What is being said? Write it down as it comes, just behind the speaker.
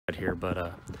here,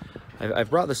 but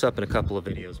I've brought this up in a couple of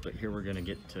videos, but here we're going to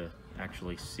get to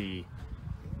actually see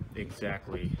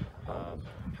exactly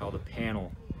how the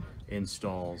panel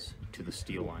installs to the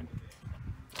steel line.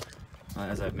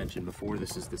 As I've mentioned before,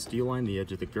 this is the steel line, the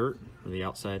edge of the girt, or the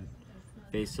outside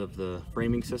face of the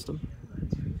framing system.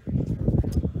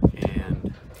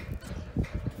 And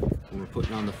when we're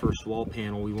putting on the first wall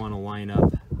panel, we want to line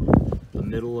up the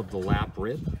middle of the lap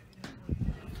rib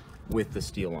with the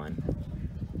steel line.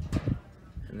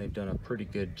 And they've done a pretty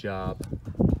good job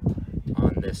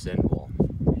on this end wall.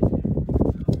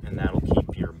 And that'll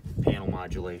keep your panel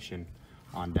modulation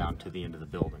on down to the end of the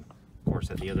building. Of course,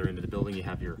 at the other end of the building, you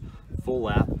have your full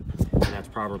lap, and that's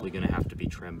probably going to have to be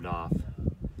trimmed off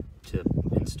to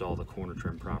install the corner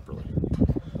trim properly.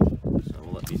 So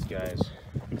we'll let these guys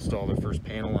install their first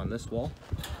panel on this wall.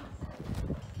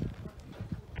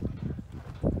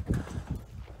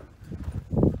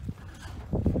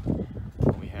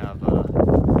 We have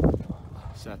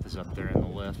Seth is up there in the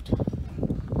lift.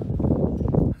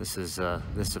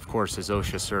 This of course is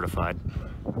OSHA certified.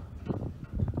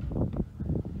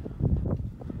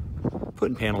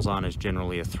 Putting panels on is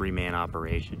generally a three-man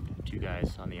operation. Two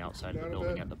guys on the outside of the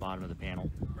building at the bottom of the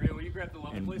panel,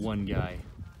 and one guy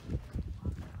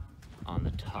on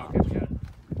the top.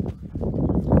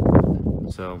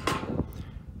 So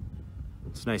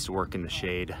it's nice to work in the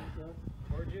shade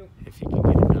if you can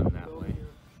get it done that way.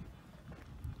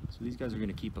 So these guys are going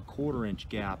to keep a 1/4 inch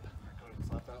gap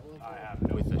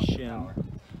with a shim,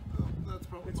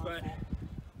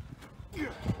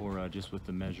 or just with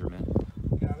the measurement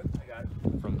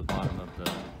from the bottom of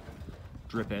the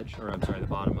drip edge, or I'm sorry, the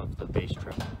bottom of the base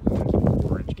trim. Keep a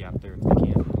 1/4 inch gap there if they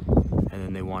can. And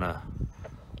then they want to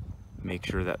make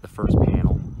sure that the first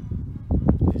panel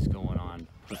is going on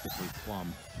perfectly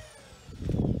plumb.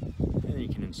 And then you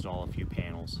can install a few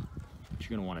panels, but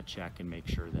you're going to want to check and make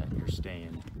sure that you're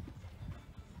staying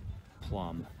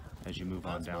plumb as you move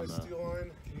on down the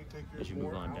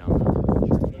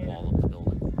wall of the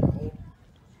building. Hold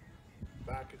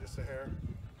back just a hair.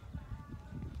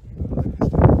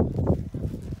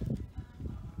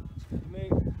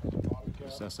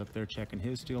 Seth's up there checking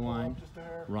his steel line.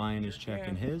 Ryan is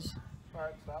checking his.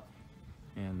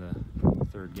 And the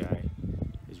third guy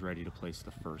is ready to place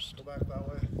the first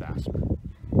fastener.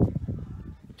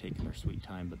 They're taking their sweet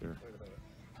time, but they're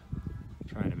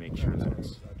trying to make sure that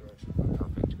it's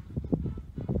perfect.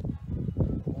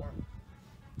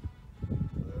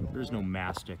 There's no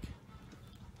mastic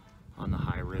on the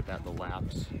high rib at the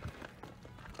laps.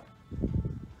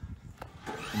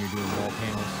 When you're doing wall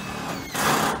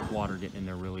panels, water getting in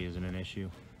there really isn't an issue.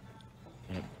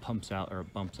 And it pumps out, or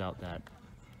it bumps out that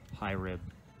high rib,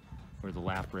 or the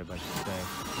lap rib I should say.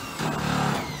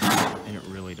 And it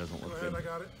really doesn't look good. I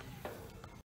got it.